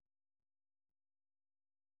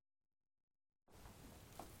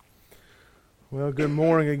Well, good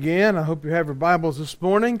morning again. I hope you have your Bibles this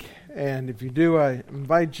morning. And if you do, I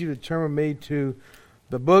invite you to turn with me to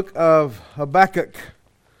the book of Habakkuk.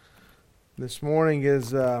 This morning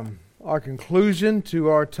is our conclusion to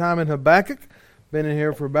our time in Habakkuk. Been in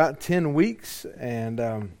here for about 10 weeks. And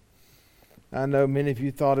I know many of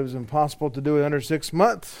you thought it was impossible to do it under 6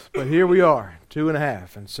 months. But here we are,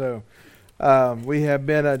 2.5. And so we have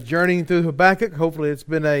been journeying through Habakkuk. Hopefully it's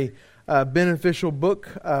been a beneficial book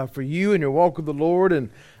for you in your walk with the Lord, and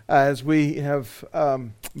as we have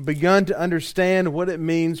begun to understand what it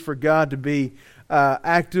means for God to be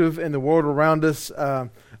active in the world around us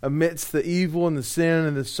amidst the evil and the sin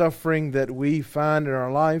and the suffering that we find in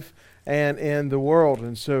our life and in the world.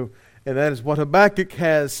 And that is what Habakkuk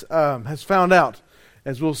has found out,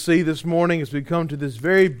 as we'll see this morning as we come to this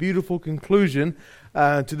very beautiful conclusion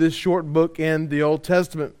to this short book in the Old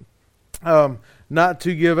Testament. Not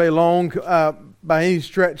to give a long, by any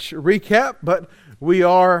stretch, recap, but we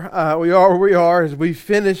are where we are as we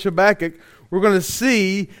finish Habakkuk. We're going to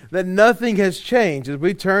see that nothing has changed as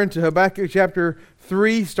we turn to Habakkuk chapter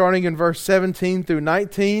 3, starting in verse 17 through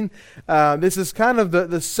 19. This is kind of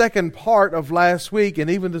the second part of last week, and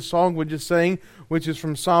even the song we just sang, which is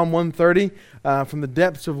from Psalm 130, from the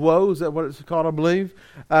depths of woe, is that what it's called, I believe,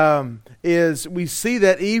 is we see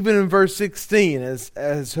that even in verse 16,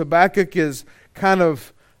 as Habakkuk is kind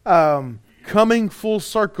of coming full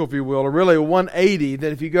circle, if you will, or really a 180,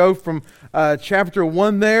 that if you go from chapter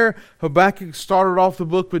 1 there, Habakkuk started off the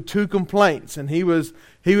book with 2 complaints, and he was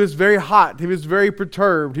very hot, he was very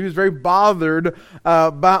perturbed, he was very bothered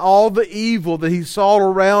by all the evil that he saw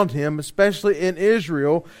around him, especially in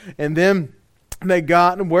Israel. And then they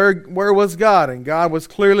got, where was God? And God was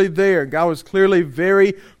clearly there. God was clearly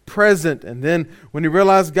very present. And then when he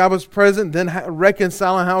realized God was present, then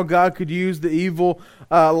reconciling how God could use the evil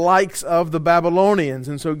likes of the Babylonians.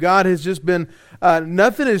 And so God has just been,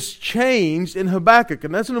 nothing has changed in Habakkuk.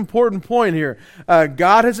 And that's an important point here.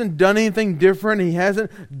 God hasn't done anything different. He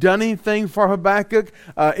hasn't done anything for Habakkuk.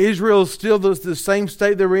 Israel is still the same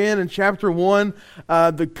state they're in chapter 1.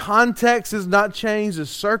 The context has not changed. The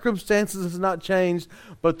circumstances has not changed.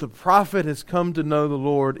 But the prophet has come to know the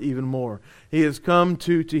Lord even more. He has come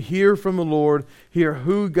to hear from the Lord, hear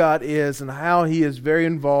who God is and how He is very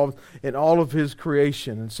involved in all of His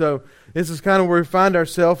creation. And so this is kind of where we find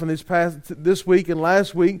ourselves in this week and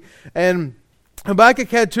last week. And Habakkuk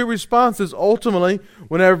had 2 responses ultimately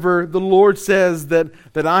whenever the Lord says that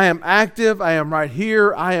I am active, I am right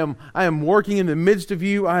here, I am working in the midst of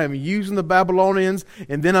you, I am using the Babylonians,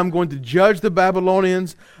 and then I'm going to judge the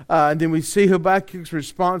Babylonians. And then we see Habakkuk's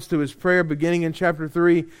response to his prayer beginning in chapter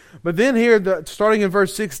 3. But then here, starting in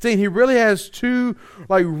verse 16, he really has 2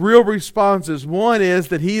 real responses. One is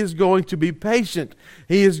that he is going to be patient.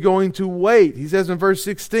 He is going to wait. He says in verse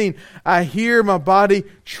 16, I hear my body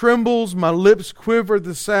trembles, my lips quiver at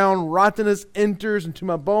the sound, rottenness enters into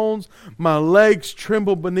my bones, my legs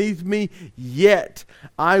tremble beneath me, yet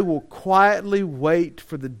I will quietly wait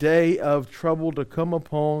for the day of trouble to come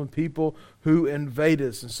upon people who invade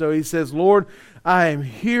us. And so he says, Lord, I am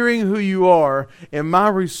hearing who you are, and my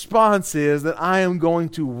response is that I am going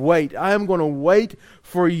to wait. I am going to wait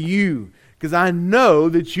for you, because I know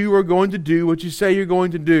that you are going to do what you say you're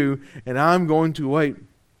going to do, and I'm going to wait.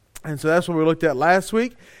 And so that's what we looked at last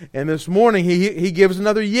week. And this morning he gives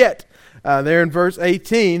another yet. There in verse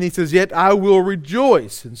 18, he says, yet I will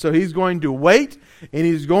rejoice. And so he's going to wait, and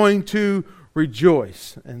he's going to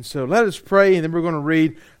rejoice. And so let us pray, and then we're going to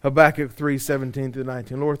read Habakkuk 3:17 through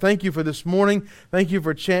 19. Lord, thank you for this morning. Thank you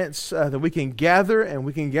for a chance that we can gather, and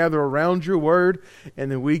we can gather around your word,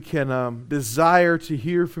 and that we can desire to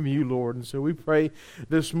hear from you, Lord. And so we pray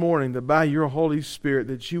this morning that by your Holy Spirit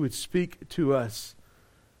that you would speak to us.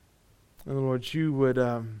 And Lord, you would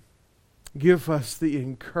give us the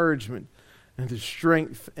encouragement and the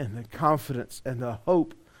strength and the confidence and the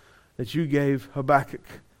hope that you gave Habakkuk,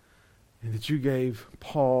 and that you gave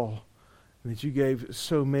Paul, and that you gave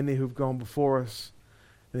so many who've gone before us,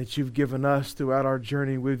 and that you've given us throughout our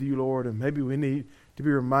journey with you, Lord. And maybe we need to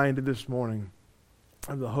be reminded this morning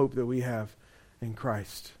of the hope that we have in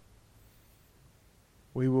Christ.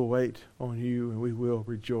 We will wait on you, and we will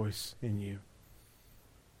rejoice in you.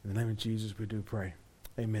 In the name of Jesus we do pray.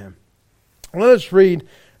 Amen. Well, let us read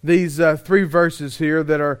these 3 verses here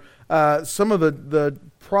that are some of the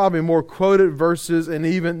probably more quoted verses in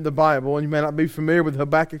even the Bible. And you may not be familiar with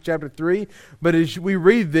Habakkuk chapter 3, but as we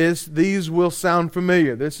read this, these will sound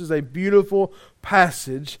familiar. This is a beautiful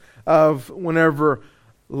passage of whenever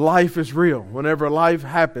life is real, whenever life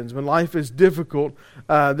happens, when life is difficult,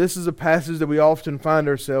 this is a passage that we often find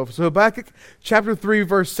ourselves. So Habakkuk chapter 3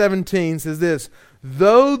 verse 17 says this,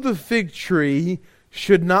 "Though the fig tree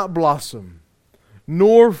should not blossom,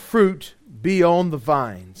 nor fruit be on the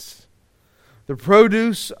vines, the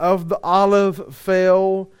produce of the olive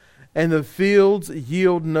fail, and the fields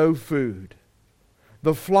yield no food,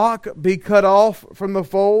 the flock be cut off from the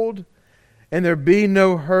fold, and there be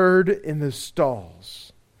no herd in the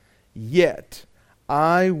stalls. Yet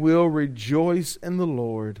I will rejoice in the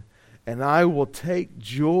Lord, and I will take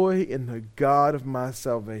joy in the God of my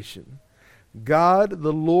salvation. God,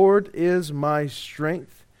 the Lord, is my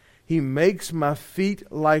strength. He makes my feet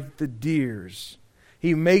like the deer's.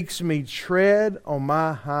 He makes me tread on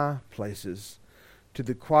my high places, to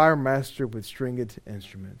the choir master with stringed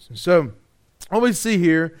instruments." And so, what we see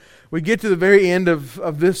here, we get to the very end of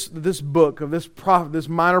this book, of this prophet, this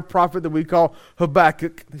minor prophet that we call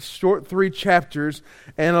Habakkuk, these short 3 chapters,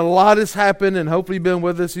 and a lot has happened, and hopefully you've been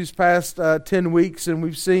with us these past 10 weeks, and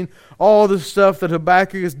we've seen all the stuff that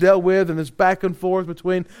Habakkuk has dealt with, and this back and forth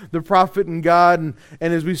between the prophet and God, and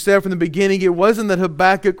as we said from the beginning, it wasn't that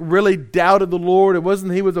Habakkuk really doubted the Lord, it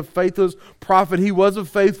wasn't that he was a faithless prophet, he was a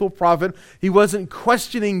faithful prophet, he wasn't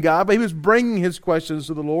questioning God, but he was bringing his questions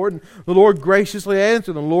to the Lord, and the Lord graciously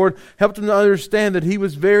answered. The Lord helped him to understand that he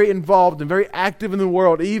was very involved and very active in the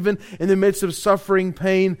world, even in the midst of suffering,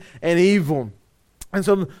 pain, and evil. And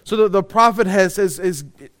so the prophet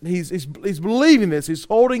he's believing this. He's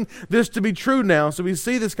holding this to be true now. So we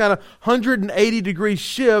see this kind of 180-degree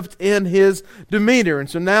shift in his demeanor. And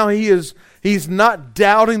so now he's not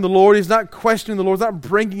doubting the Lord. He's not questioning the Lord. He's not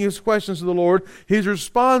bringing his questions to the Lord. His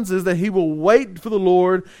response is that he will wait for the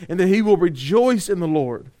Lord and that he will rejoice in the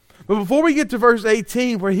Lord. But before we get to verse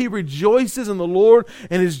 18, where he rejoices in the Lord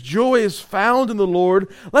and his joy is found in the Lord,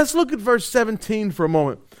 let's look at verse 17 for a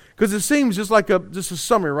moment. Because it seems just a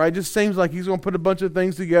summary, right? It just seems like he's going to put a bunch of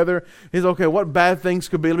things together. He's, okay, what bad things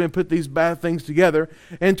could be? Let me put these bad things together.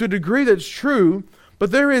 And to a degree that's true,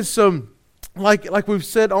 but there is some, like we've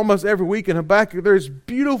said almost every week in Habakkuk, there is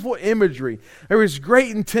beautiful imagery. There is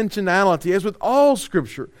great intentionality, as with all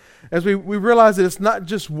Scripture. As we realize that it's not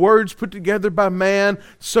just words put together by man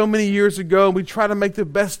so many years ago, and we try to make the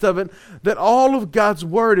best of it, that all of God's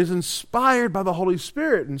Word is inspired by the Holy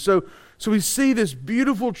Spirit. And so we see this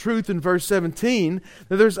beautiful truth in verse 17,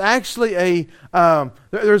 that there's actually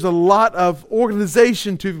there's a lot of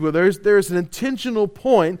organization to it. There's an intentional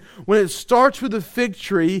point when it starts with the fig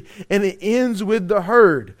tree and it ends with the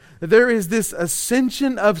herd. There is this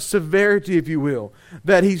ascension of severity, if you will,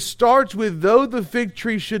 that he starts with, though the fig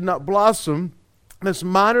tree should not blossom, this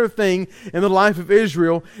minor thing in the life of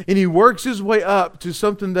Israel, and he works his way up to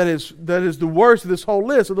something that is the worst of this whole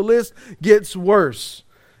list. So the list gets worse.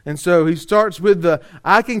 And so he starts with the,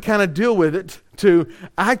 I can kind of deal with it, to,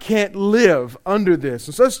 I can't live under this.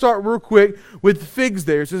 And so let's start real quick with figs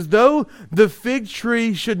there. It says, though the fig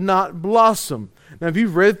tree should not blossom. Now, if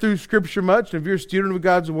you've read through Scripture much, and if you're a student of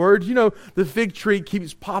God's Word, you know the fig tree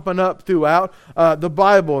keeps popping up throughout the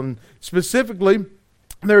Bible. And specifically,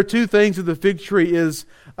 there are 2 things that the fig tree is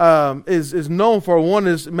known for. One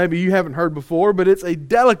is, maybe you haven't heard before, but it's a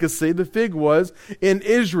delicacy. The fig was in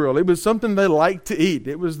Israel. It was something they liked to eat.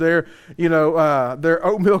 It was their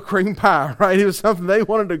oatmeal cream pie, right? It was something they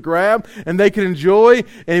wanted to grab and they could enjoy,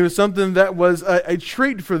 and it was something that was a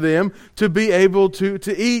treat for them to be able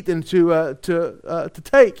to eat and to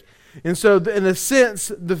take. And so, in a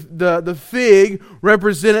sense, the fig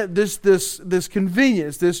represented this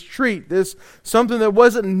convenience, this treat, this something that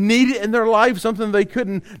wasn't needed in their life, something they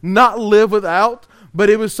couldn't not live without, but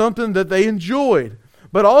it was something that they enjoyed.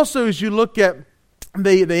 But also, as you look at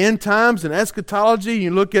the end times and eschatology,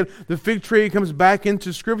 you look at the fig tree, it comes back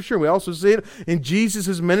into Scripture. We also see it in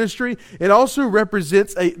Jesus' ministry. It also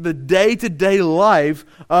represents the day-to-day life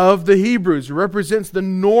of the Hebrews. It represents the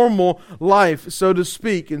normal life, so to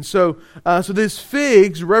speak. And so these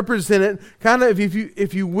figs represented kind of,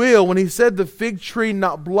 if you will, when he said the fig tree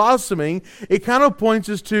not blossoming, it kind of points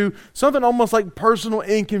us to something almost like personal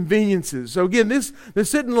inconveniences. So again, this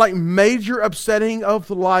isn't like major upsetting of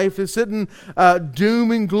the life. This isn't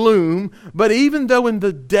doom and gloom, but even though when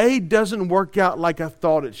the day doesn't work out like I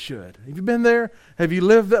thought it should. Have you been there? Have you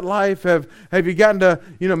lived that life? Have you gotten to,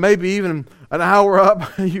 maybe even an hour up,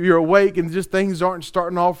 you're awake and just things aren't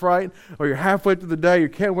starting off right, or you're halfway through the day, you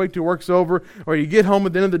can't wait till work's over, or you get home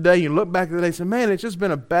at the end of the day, you look back at the day and say, man, it's just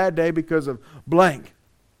been a bad day because of blank.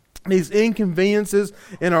 These inconveniences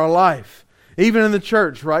in our life. Even in the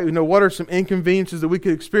church, right? What are some inconveniences that we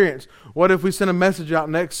could experience? What if we send a message out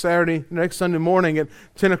next Sunday morning at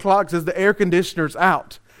 10 o'clock says the air conditioner's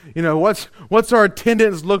out? What's our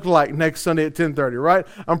attendance look like next Sunday at 10:30, right?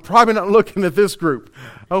 I'm probably not looking at this group.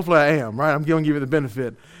 Hopefully I am, right? I'm going to give you the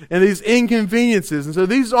benefit. And these inconveniences. And so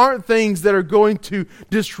these aren't things that are going to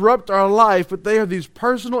disrupt our life, but they are these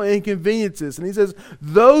personal inconveniences. And he says,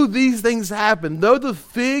 though these things happen, though the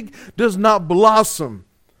fig does not blossom.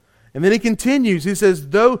 And then he continues, he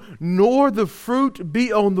says, though nor the fruit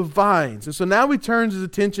be on the vines. And so now he turns his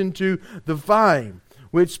attention to the vine,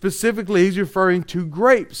 which specifically he's referring to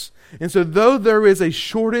grapes. And so though there is a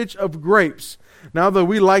shortage of grapes, now that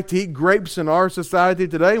we like to eat grapes in our society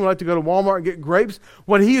today, we like to go to Walmart and get grapes,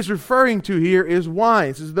 what he is referring to here is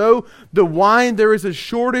wine. It says, though the wine, there is a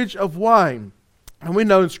shortage of wine. And we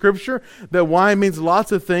know in Scripture that wine means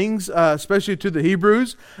lots of things, especially to the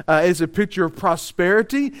Hebrews. It's a picture of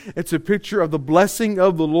prosperity. It's a picture of the blessing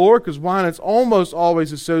of the Lord, because wine is almost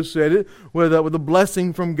always associated with the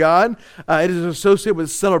blessing from God. It is associated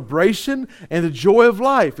with celebration and the joy of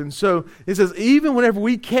life. And so it says, even whenever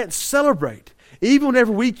we can't celebrate, even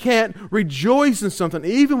whenever we can't rejoice in something,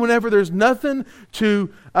 even whenever there's nothing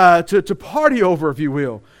to party over, if you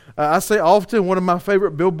will. I say often one of my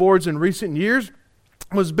favorite billboards in recent years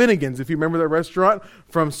was Bennigan's. If you remember that restaurant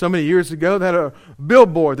from so many years ago, they had a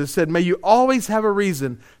billboard that said, may you always have a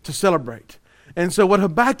reason to celebrate. And so what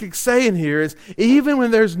Habakkuk's saying here is, even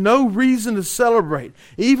when there's no reason to celebrate,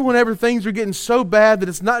 even whenever things are getting so bad that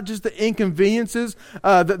it's not just the inconveniences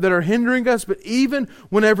that are hindering us, but even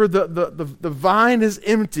whenever the vine is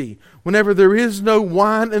empty, whenever there is no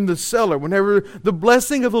wine in the cellar, whenever the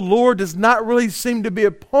blessing of the Lord does not really seem to be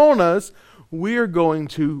upon us, we are going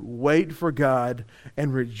to wait for God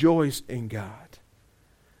and rejoice in God.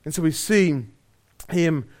 And so we see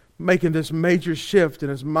him making this major shift in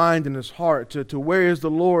his mind and his heart to where is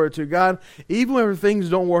the Lord, to God. Even when things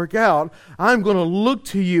don't work out, I'm going to look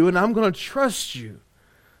to you and I'm going to trust you.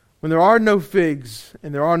 When there are no figs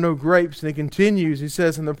and there are no grapes, and he continues, he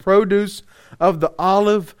says, and the produce of the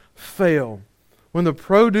olive fail. When the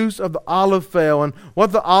produce of the olive fail. And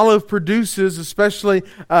what the olive produces, especially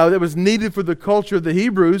that was needed for the culture of the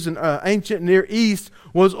Hebrews in ancient Near East,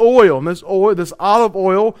 was oil. And this olive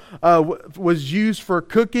oil was used for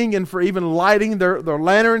cooking and for even lighting their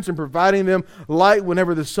lanterns and providing them light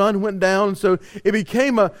whenever the sun went down. And so it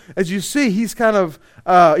became as you see, he's kind of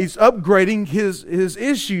he's upgrading his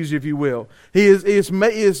issues, if you will. He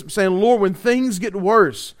is saying, Lord, when things get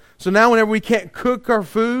worse, so now whenever we can't cook our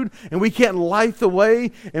food and we can't light the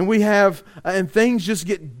way and we have, and things just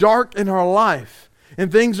get dark in our life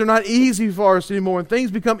and things are not easy for us anymore and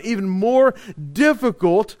things become even more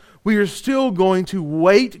difficult, we are still going to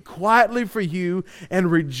wait quietly for you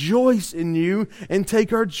and rejoice in you and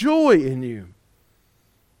take our joy in you.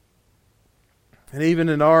 And even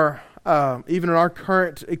in our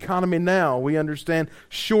current economy now, we understand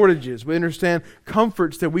shortages. We understand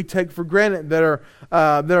comforts that we take for granted that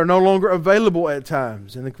are no longer available at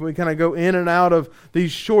times. And we kind of go in and out of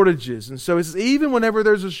these shortages. And so it's even whenever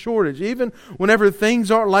there's a shortage, even whenever things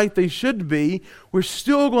aren't like they should be, we're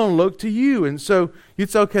still going to look to you. And so you'd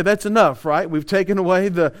say, okay, that's enough, right? We've taken away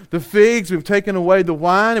the figs, we've taken away the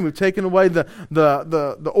wine, and we've taken away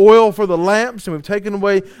the oil for the lamps, and we've taken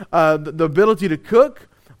away the ability to cook.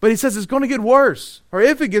 But he says it's going to get worse. Or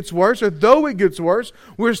if it gets worse, or though it gets worse,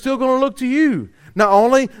 we're still going to look to you. Not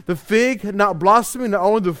only the fig not blossoming, not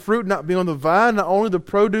only the fruit not being on the vine, not only the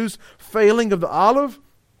produce failing of the olive,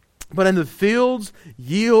 but in the fields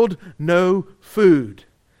yield no food.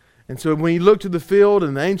 And so when you look to the field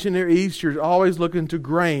in the ancient Near East, you're always looking to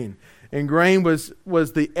grain. And grain was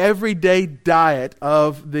the everyday diet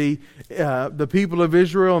of the people of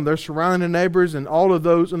Israel and their surrounding neighbors and all of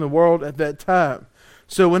those in the world at that time.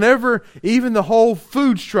 So whenever even the whole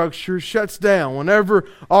food structure shuts down, whenever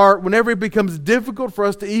it becomes difficult for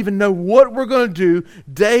us to even know what we're going to do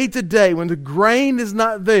day to day, when the grain is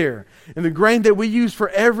not there, and the grain that we use for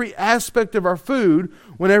every aspect of our food,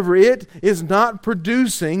 whenever it is not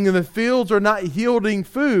producing and the fields are not yielding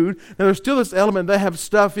food, now there's still this element, they have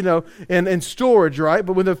stuff, in storage, right?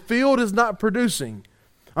 But when the field is not producing,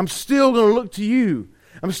 I'm still going to look to you.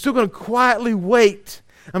 I'm still going to quietly wait.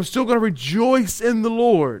 I'm still going to rejoice in the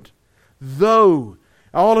Lord. Though,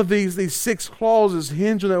 all of these 6 clauses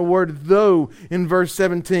hinge on that word though in verse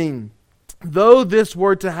 17. Though this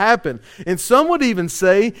were to happen. And some would even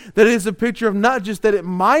say that it is a picture of not just that it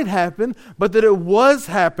might happen, but that it was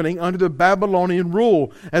happening under the Babylonian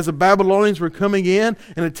rule. As the Babylonians were coming in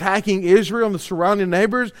and attacking Israel and the surrounding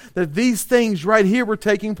neighbors, that these things right here were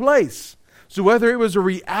taking place. So whether it was a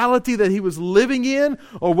reality that he was living in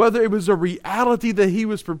or whether it was a reality that he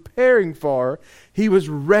was preparing for, he was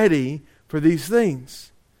ready for these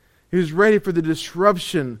things. He was ready for the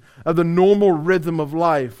disruption of the normal rhythm of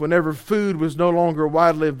life whenever food was no longer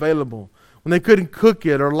widely available, when they couldn't cook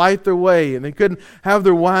it or light their way, and they couldn't have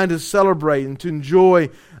their wine to celebrate and to enjoy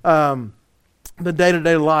the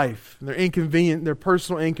day-to-day life, their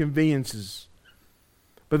personal inconveniences.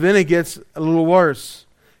 But then it gets a little worse.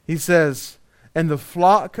 He says, and the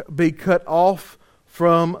flock be cut off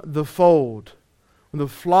from the fold. When the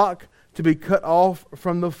flock to be cut off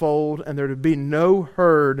from the fold, and there to be no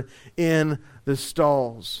herd in the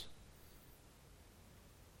stalls.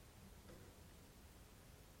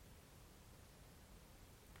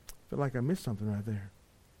 I feel like I missed something right there.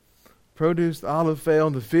 Produce, the olive fail,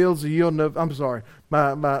 and the fields yield no... I'm sorry,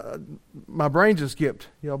 my brain just skipped.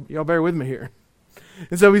 Y'all bear with me here.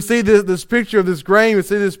 And so we see this picture of this grain, we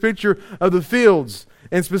see this picture of the fields.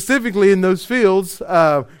 And specifically in those fields,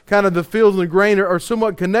 kind of the fields and the grain are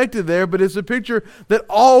somewhat connected there, but it's a picture that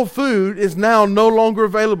all food is now no longer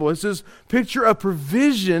available. It's this picture of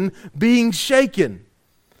provision being shaken.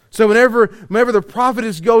 So whenever the prophet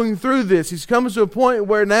is going through this, he's coming to a point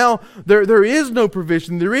where now there is no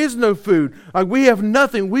provision, there is no food. Like we have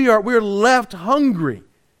nothing. We're left hungry.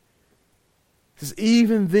 He says,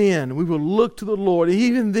 even then we will look to the Lord.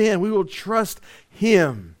 Even then we will trust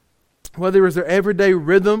Him. Whether it's their everyday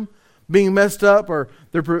rhythm being messed up or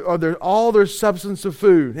all their substance of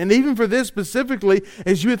food. And even for this specifically,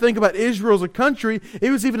 as you would think about Israel as a country,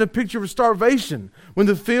 it was even a picture of starvation. When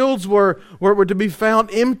the fields were to be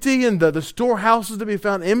found empty and the storehouses to be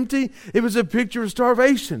found empty, it was a picture of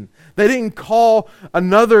starvation. They didn't call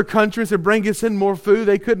another country and say, bring us in more food.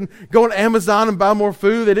 They couldn't go on Amazon and buy more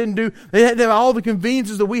food. They had to have all the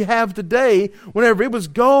conveniences that we have today. Whenever it was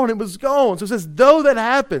gone, it was gone. So it says, though that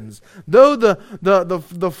happens, though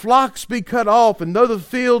the flocks be cut off, and though the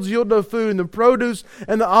fields yield no food, and the produce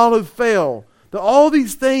and the olive fail, though all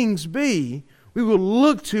these things be, we will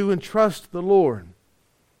look to and trust the Lord.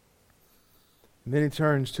 And then he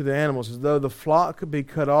turns to the animals, as though the flock be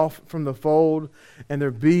cut off from the fold, and there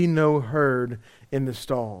be no herd in the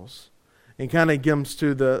stalls. And kind of comes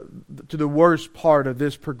to the worst part of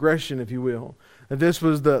this progression, if you will. That this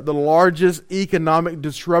was the largest economic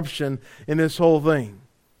disruption in this whole thing.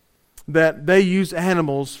 That they use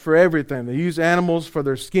animals for everything. They use animals for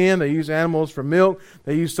their skin. They use animals for milk.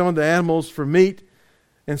 They use some of the animals for meat.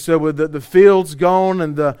 And so with the fields gone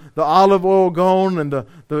and the olive oil gone and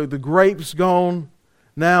the grapes gone,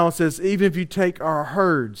 now it says, even if you take our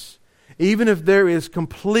herds, even if there is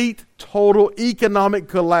complete, total economic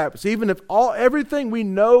collapse, even if everything we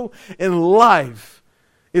know in life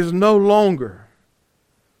is no longer,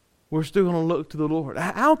 we're still going to look to the Lord.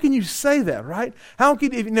 How can you say that, right? How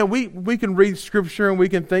can we can read Scripture and we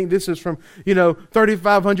can think this is from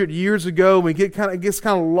 3,500 years ago. And it gets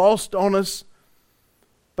kind of lost on us.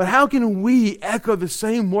 But how can we echo the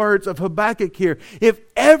same words of Habakkuk here? If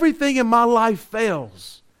everything in my life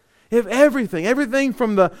fails, if everything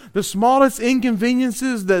from the smallest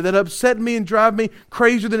inconveniences that upset me and drive me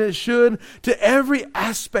crazier than it should, to every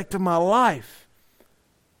aspect of my life,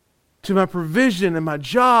 to my provision and my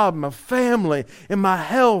job, my family, and my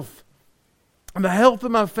health, and the health of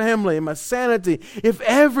my family, and my sanity, if it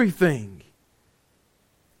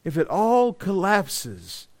all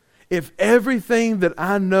collapses, if everything that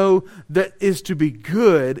I know that is to be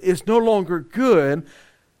good is no longer good,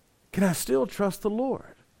 can I still trust the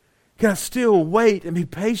Lord? Can I still wait and be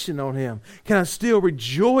patient on Him? Can I still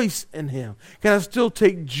rejoice in Him? Can I still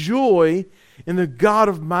take joy in the God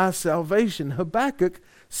of my salvation? Habakkuk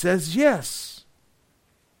says yes.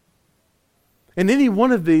 And any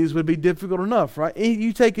one of these would be difficult enough, right?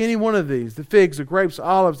 You take any one of these, the figs, the grapes, the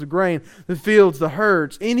olives, the grain, the fields, the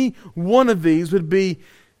herds, any one of these would be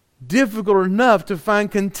difficult enough to find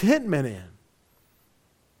contentment in. I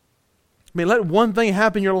mean, let one thing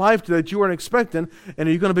happen in your life that you weren't expecting, and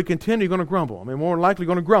are you going to be content or are you going to grumble? I mean, more than likely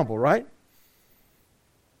you're going to grumble, right?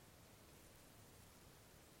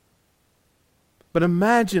 But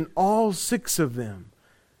imagine all 6 of them.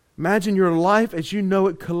 Imagine your life as you know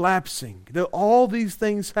it collapsing. All these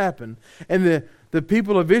things happen. And the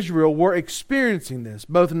people of Israel were experiencing this,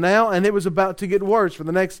 both now and it was about to get worse for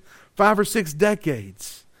the next 5 or 6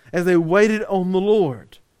 decades as they waited on the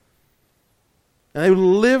Lord. And they would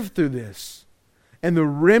live through this. And the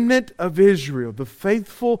remnant of Israel, the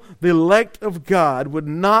faithful, the elect of God, would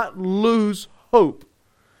not lose hope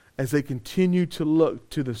as they continue to look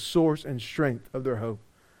to the source and strength of their hope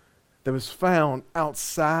that was found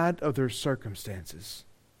outside of their circumstances.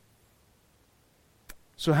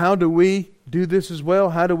 So how do we do this as well?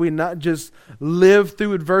 How do we not just live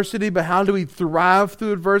through adversity, but how do we thrive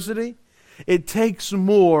through adversity? It takes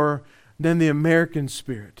more than the American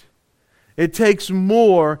spirit. It takes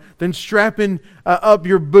more than strapping up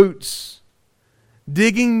your boots.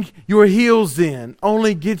 Digging your heels in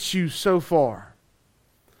only gets you so far.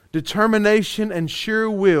 Determination and sure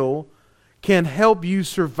will can help you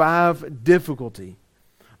survive difficulty.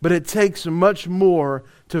 But it takes much more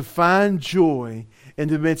to find joy in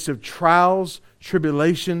the midst of trials,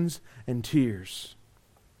 tribulations, and tears.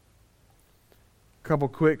 A couple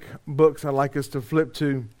quick books I'd like us to flip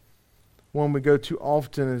to. One we go to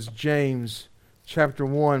often is James chapter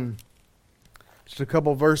 1. Just a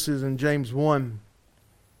couple verses in James 1.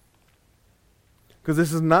 Because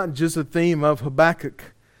this is not just a theme of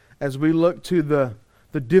Habakkuk. As we look to the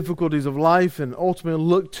difficulties of life and ultimately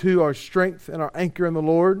look to our strength and our anchor in the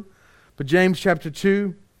Lord. But James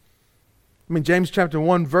chapter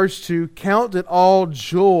 1 verse 2, count it all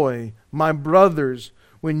joy, my brothers,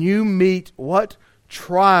 when you meet what?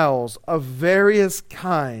 Trials of various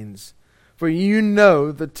kinds. For you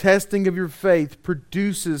know the testing of your faith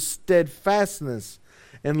produces steadfastness.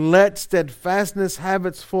 And let steadfastness have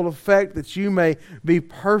its full effect, that you may be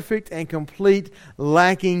perfect and complete,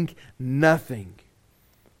 lacking nothing.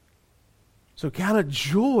 So count it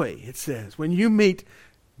joy, it says, when you meet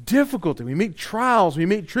difficulty, when you meet trials, when you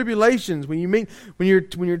meet tribulations, when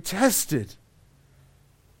you're tested.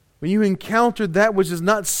 When you encounter that which does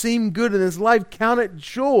not seem good in this life, count it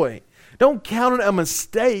joy. Don't count it a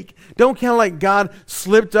mistake. Don't count it like God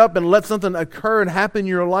slipped up and let something occur and happen in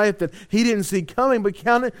your life that He didn't see coming, but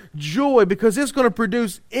count it joy, because it's going to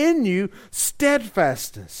produce in you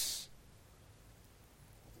steadfastness.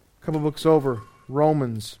 A couple books over,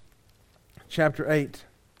 Romans chapter 8.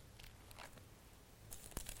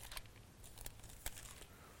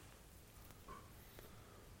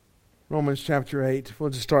 Romans chapter 8.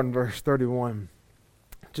 We'll just start in verse 31.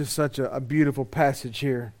 Just such a beautiful passage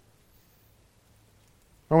here.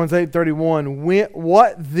 Romans 8:31.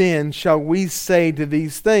 What then shall we say to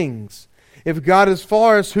these things? If God is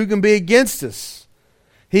for us, who can be against us?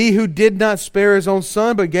 He who did not spare His own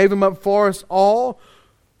Son, but gave Him up for us all,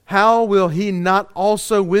 how will He not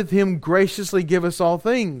also with Him graciously give us all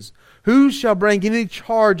things? Who shall bring any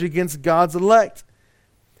charge against God's elect?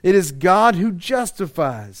 It is God who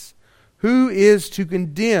justifies. Who is to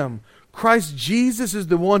condemn? Christ Jesus is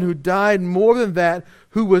the one who died, more than that,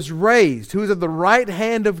 who was raised, who is at the right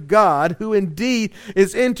hand of God, who indeed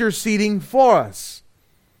is interceding for us.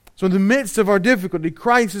 So in the midst of our difficulty,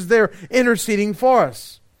 Christ is there interceding for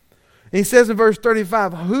us. And He says in verse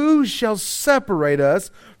 35, who shall separate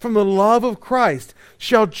us from the love of Christ?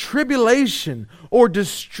 Shall tribulation or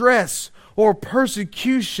distress or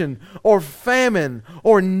persecution or famine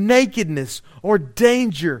or nakedness or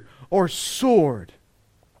danger or sword?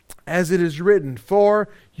 As it is written, for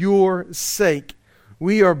your sake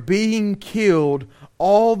we are being killed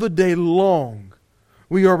all the day long.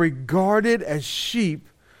 We are regarded as sheep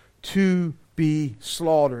to be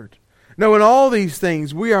slaughtered. Now in all these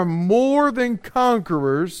things we are more than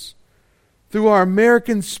conquerors through our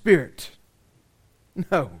American spirit.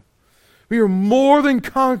 No. We are more than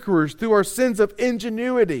conquerors through our sense of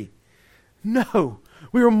ingenuity. No.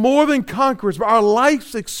 We are more than conquerors by our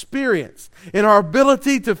life's experience and our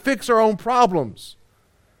ability to fix our own problems.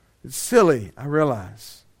 It's silly, I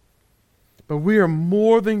realize. But we are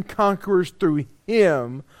more than conquerors through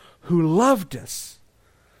Him who loved us.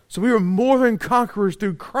 So we are more than conquerors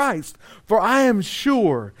through Christ. For I am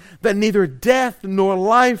sure that neither death, nor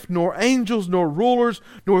life, nor angels, nor rulers,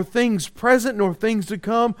 nor things present, nor things to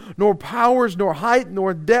come, nor powers, nor height,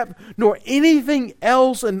 nor depth, nor anything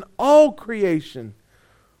else in all creation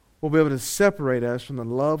will be able to separate us from the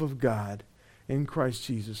love of God in Christ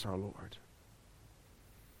Jesus our Lord.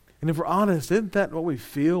 And if we're honest, isn't that what we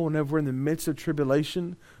feel whenever we're in the midst of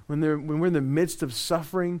tribulation? When we're in the midst of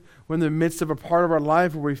suffering, we're in the midst of a part of our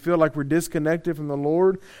life where we feel like we're disconnected from the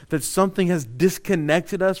Lord, that something has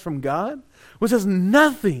disconnected us from God? Which has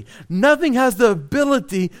nothing has the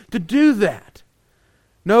ability to do that.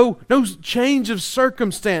 No change of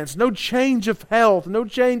circumstance, no change of health, no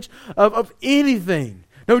change of anything.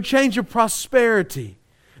 No change of prosperity.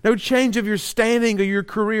 No change of your standing or your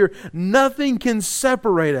career. Nothing can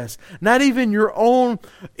separate us. Not even your own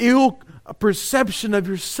ill perception of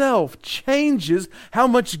yourself changes how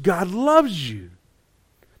much God loves you.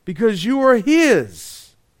 Because you are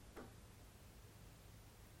His.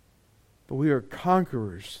 But we are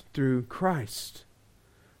conquerors through Christ,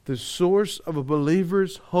 the source of a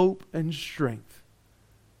believer's hope and strength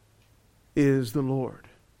is the Lord.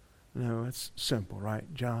 No, that's simple, right,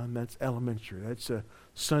 John? That's elementary. That's a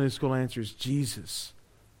Sunday school answer, is Jesus.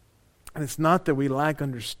 And it's not that we lack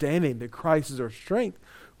understanding that Christ is our strength.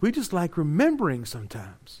 We just lack remembering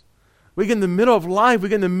sometimes. We get in the middle of life, we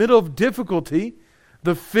get in the middle of difficulty.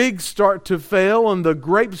 The figs start to fail and the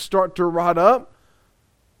grapes start to rot up.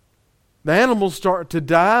 The animals start to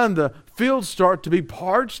die and the fields start to be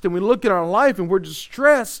parched. And we look at our life and we're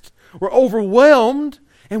distressed. We're overwhelmed.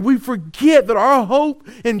 And we forget that our hope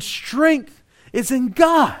and strength is in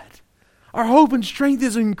God. Our hope and strength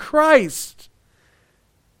is in Christ.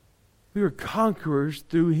 We are conquerors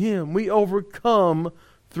through Him. We overcome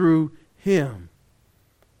through Him.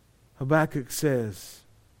 Habakkuk says,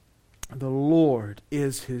 the Lord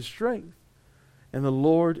is His strength, and the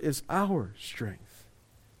Lord is our strength.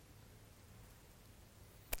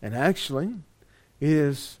 And actually, it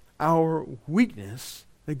is our weakness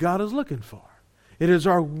that God is looking for. It is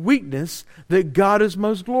our weakness that God is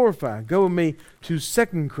most glorified. Go with me to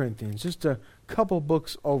 2 Corinthians, just a couple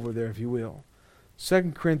books over there, if you will.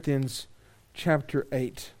 2 Corinthians chapter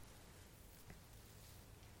 8.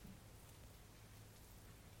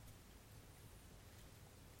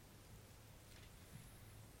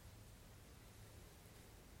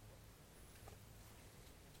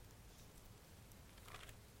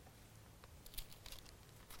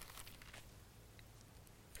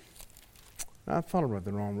 I thought I wrote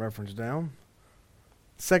the wrong reference down.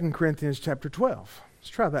 2 Corinthians chapter 12. Let's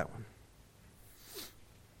try that one.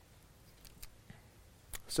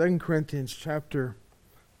 2 Corinthians chapter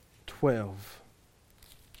 12.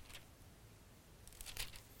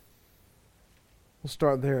 We'll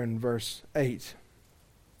start there in verse 8.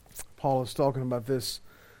 Paul is talking about this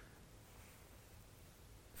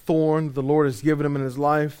thorn the Lord has given him in his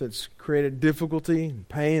life that's created difficulty and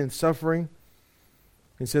pain and suffering.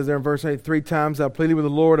 He says there in verse 8, 3 times I pleaded with the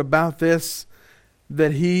Lord about this,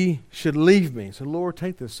 that He should leave me. So, Lord,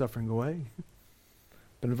 take this suffering away.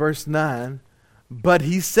 But in verse 9, but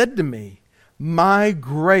He said to me, my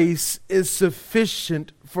grace is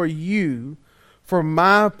sufficient for you, for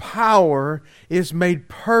my power is made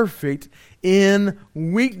perfect in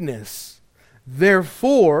weakness.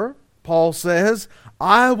 Therefore, Paul says,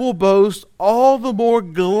 I will boast all the more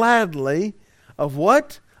gladly of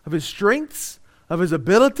what? Of His strengths, of His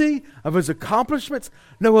ability, of His accomplishments,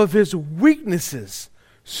 no, of His weaknesses,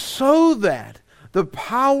 so that the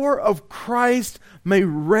power of Christ may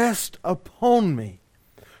rest upon me.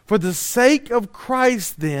 For the sake of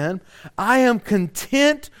Christ, then, I am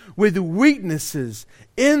content with weaknesses,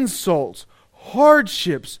 insults,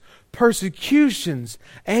 hardships, persecutions,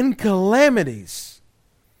 and calamities.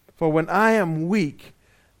 For when I am weak,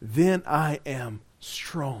 then I am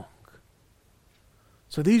strong.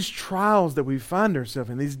 So these trials that we find ourselves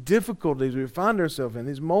in, these difficulties we find ourselves in,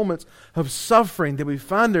 these moments of suffering that we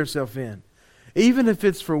find ourselves in, even if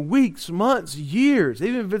it's for weeks, months, years,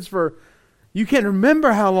 even if it's for, you can't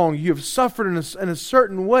remember how long you have suffered in a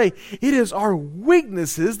certain way, it is our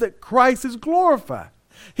weaknesses that Christ is glorified.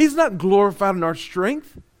 He's not glorified in our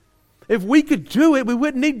strength. If we could do it, we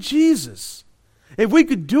wouldn't need Jesus. If we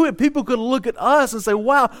could do it, people could look at us and say,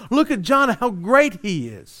 wow, look at John, how great he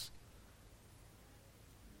is.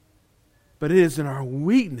 But it is in our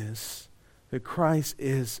weakness that Christ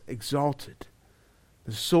is exalted.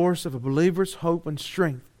 The source of a believer's hope and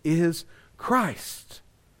strength is Christ.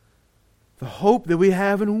 The hope that we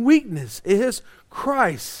have in weakness is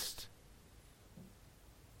Christ.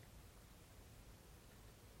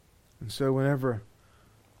 And so whenever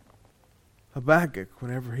Habakkuk,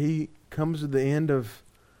 whenever he comes to the end of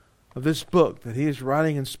this book that he is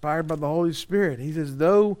writing inspired by the Holy Spirit, he says,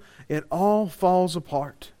 though it all falls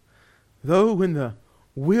apart, though when the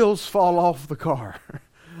wheels fall off the car,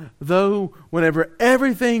 though whenever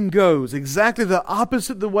everything goes exactly the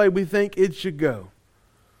opposite the way we think it should go.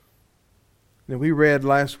 Now, we read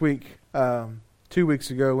last week, 2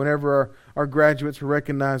 weeks ago, whenever our graduates were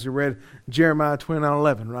recognized, we read Jeremiah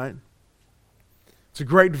 29:11, right? It's a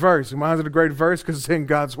great verse. Why is it a great verse? Because it's in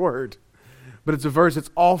God's Word. But it's a verse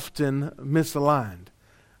that's often misaligned.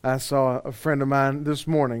 I saw a friend of mine this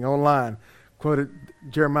morning online quoted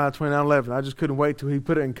Jeremiah 29:11. I just couldn't wait till he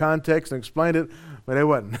put it in context and explained it, but it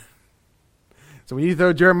wasn't. So when you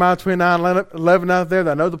throw Jeremiah 29:11 out there,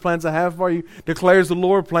 that I know the plans I have for you, declares the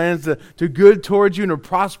Lord, plans to good towards you and to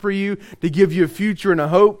prosper you, to give you a future and a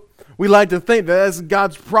hope. We like to think that as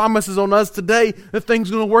God's promises on us today, that things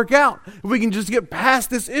are going to work out. If we can just get past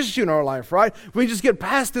this issue in our life, right? If we can just get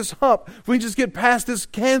past this hump, if we can just get past this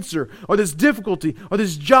cancer or this difficulty or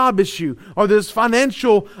this job issue or this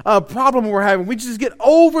financial problem we're having, we just get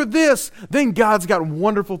over this, then God's got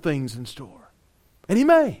wonderful things in store. And He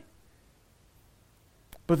may.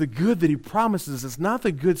 But the good that He promises is not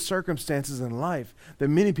the good circumstances in life that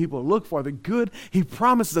many people look for. The good He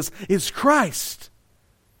promises us is Christ.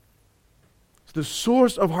 So the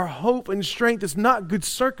source of our hope and strength is not good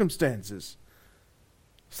circumstances.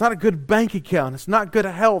 It's not a good bank account. It's not good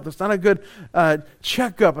health. It's not a good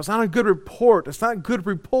checkup. It's not a good report. It's not good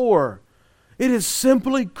rapport. It is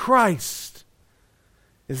simply Christ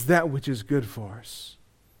is that which is good for us,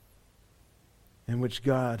 in which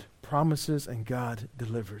God promises and God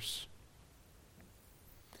delivers.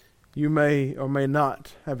 You may or may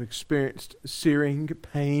not have experienced searing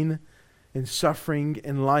pain and suffering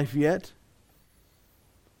in life yet.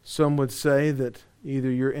 Some would say that either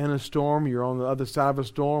you're in a storm, you're on the other side of a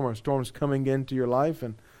storm, or a storm's coming into your life,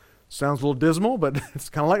 and sounds a little dismal, but it's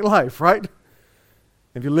kind of like life, right?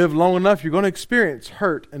 If you live long enough, you're going to experience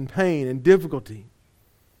hurt and pain and difficulty.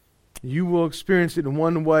 You will experience it in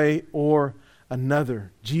one way or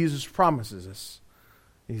another. Jesus promises us.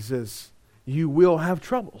 He says, you will have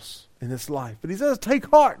troubles in this life. But he says, take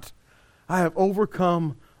heart. I have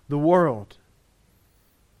overcome the world.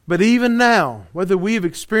 But even now, whether we've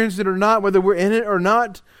experienced it or not, whether we're in it or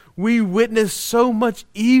not, we witness so much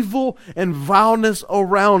evil and vileness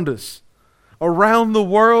around us, around the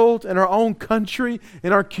world, in our own country,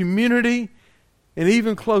 in our community, and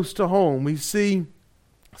even close to home. We see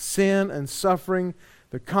sin and suffering,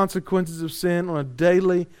 the consequences of sin on a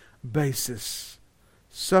daily basis.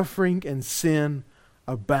 Suffering and sin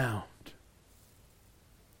abound.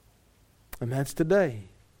 And that's today.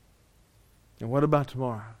 And what about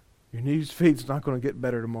tomorrow? Your news feed's not going to get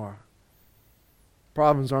better tomorrow.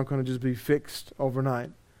 Problems aren't going to just be fixed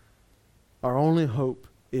overnight. Our only hope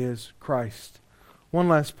is Christ. One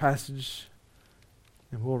last passage,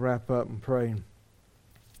 and we'll wrap up and pray.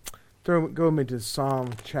 Go with me to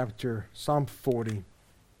Psalm 40.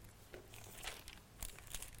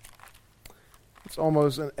 It's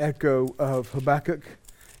almost an echo of Habakkuk.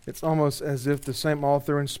 It's almost as if the same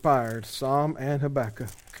author inspired Psalm and Habakkuk.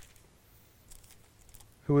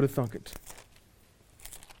 Who would have thunk it?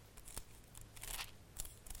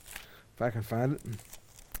 If I can find it.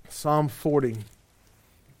 Psalm 40.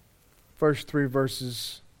 First 3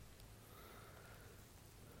 verses.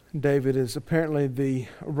 David is apparently the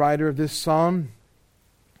writer of this psalm.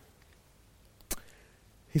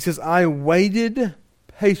 He says, I waited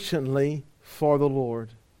patiently for the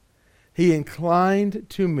Lord. He inclined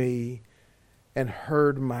to me and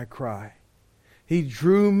heard my cry. He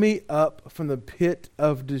drew me up from the pit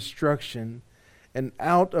of destruction and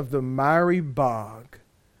out of the miry bog,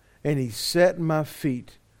 and he set my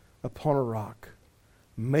feet upon a rock,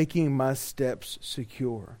 making my steps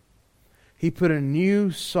secure. He put a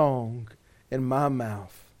new song in my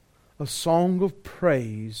mouth, a song of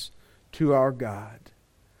praise to our God.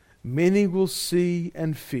 Many will see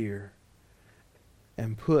and fear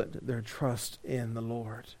and put their trust in the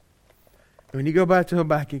Lord. And when you go back to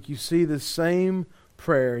Habakkuk, you see the same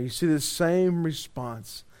prayer, you see the same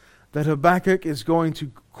response, that Habakkuk is going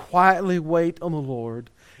to quietly wait on the Lord,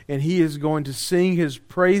 and he is going to sing his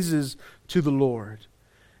praises to the Lord.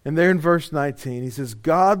 And there in verse 19, he says,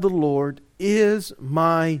 God the Lord is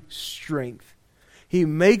my strength. He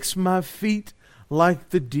makes my feet like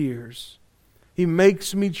the deer's. He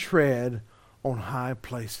makes me tread on high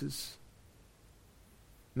places.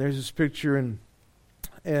 And there's this picture in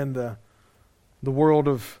the world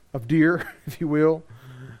of deer, if you will,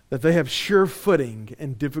 that they have sure footing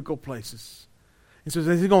in difficult places. And so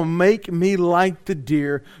he's going to make me like the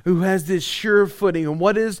deer who has this sure footing. And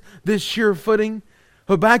what is this sure footing?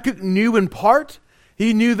 Habakkuk knew in part.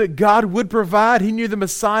 He knew that God would provide. He knew the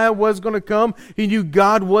Messiah was going to come. He knew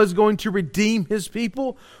God was going to redeem his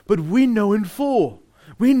people. But we know in full.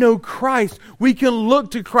 We know Christ. We can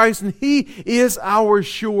look to Christ, and he is our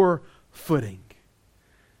sure footing.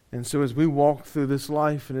 And so as we walk through this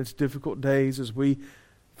life and its difficult days, as we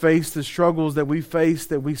face the struggles that we face,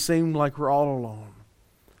 that we seem like we're all alone,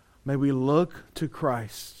 may we look to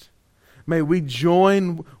Christ. May we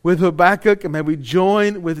join with Habakkuk, and may we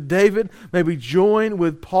join with David. May we join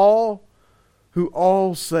with Paul, who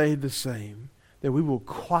all say the same, that we will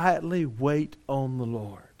quietly wait on the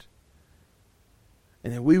Lord.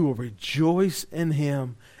 And that we will rejoice in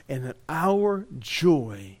him, and that our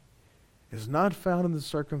joy is not found in the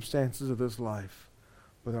circumstances of this life,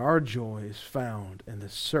 but our joy is found in the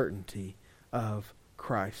certainty of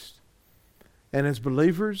Christ. And as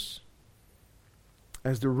believers,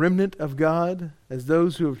 as the remnant of God, as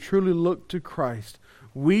those who have truly looked to Christ,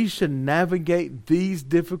 we should navigate these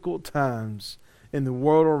difficult times in the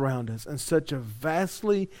world around us in such a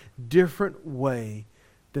vastly different way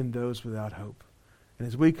than those without hope. And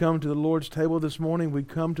as we come to the Lord's table this morning, we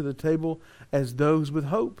come to the table as those with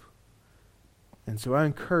hope. And so I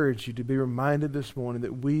encourage you to be reminded this morning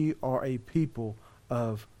that we are a people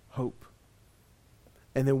of hope.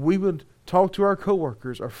 And then we would talk to our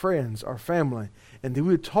coworkers, our friends, our family, and then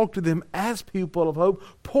we would talk to them as people of hope,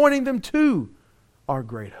 pointing them to our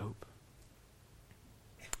great hope.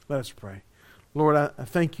 Let us pray. Lord, I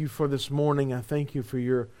thank you for this morning. I thank you for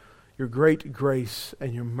your great grace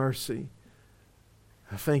and your mercy.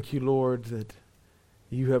 I thank you, Lord, that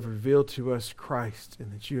you have revealed to us Christ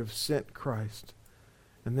and that you have sent Christ.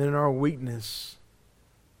 And then in our weakness,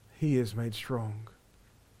 he is made strong.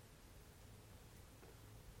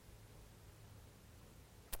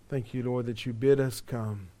 Thank you, Lord, that you bid us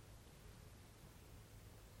come.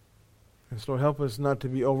 And so, Lord, help us not to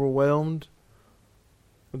be overwhelmed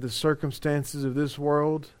with the circumstances of this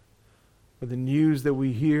world, with the news that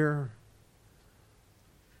we hear,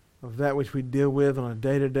 of that which we deal with on a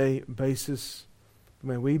day-to-day basis.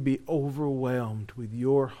 May we be overwhelmed with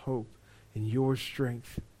your hope and your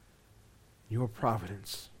strength, your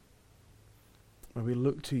providence. May we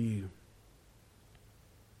look to you.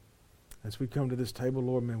 As we come to this table,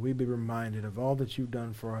 Lord, may we be reminded of all that you've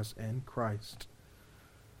done for us in Christ.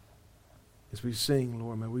 As we sing,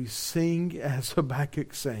 Lord, may we sing as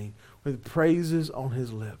Habakkuk sang, with praises on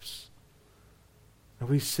his lips. May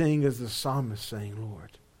we sing as the psalmist sang,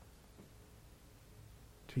 Lord,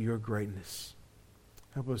 to your greatness.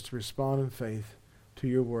 Help us to respond in faith to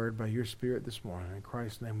your word by your Spirit this morning. In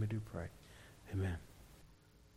Christ's name we do pray. Amen.